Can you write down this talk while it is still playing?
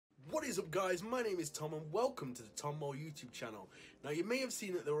What is up guys, my name is Tom and welcome to the Tom Mole YouTube channel. Now you may have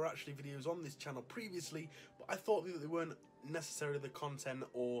seen that there were actually videos on this channel previously, but I thought that they weren't necessarily the content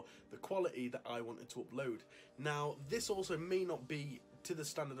or the quality that I wanted to upload. Now this also may not be to the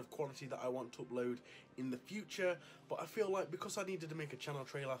standard of quality that I want to upload in the future, but I feel like because I needed to make a channel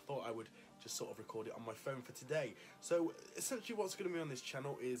trailer, I thought I would just sort of record it on my phone for today. So essentially what's going to be on this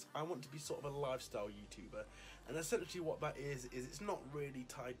channel is I want to be sort of a lifestyle YouTuber, and essentially what that is it's not really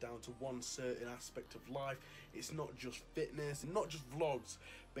tied down to one certain aspect of life. It's not just fitness, not just vlogs.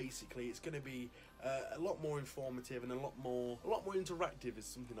 Basically it's going to be a lot more informative and a lot more interactive is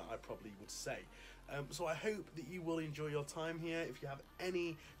something that I probably would say. So I hope that you will enjoy your time here. If you have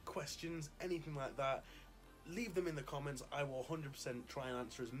any questions, anything like that, leave them in the comments. I will 100% try and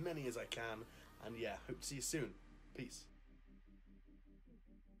answer as many as I can, and yeah, hope to see you soon. Peace.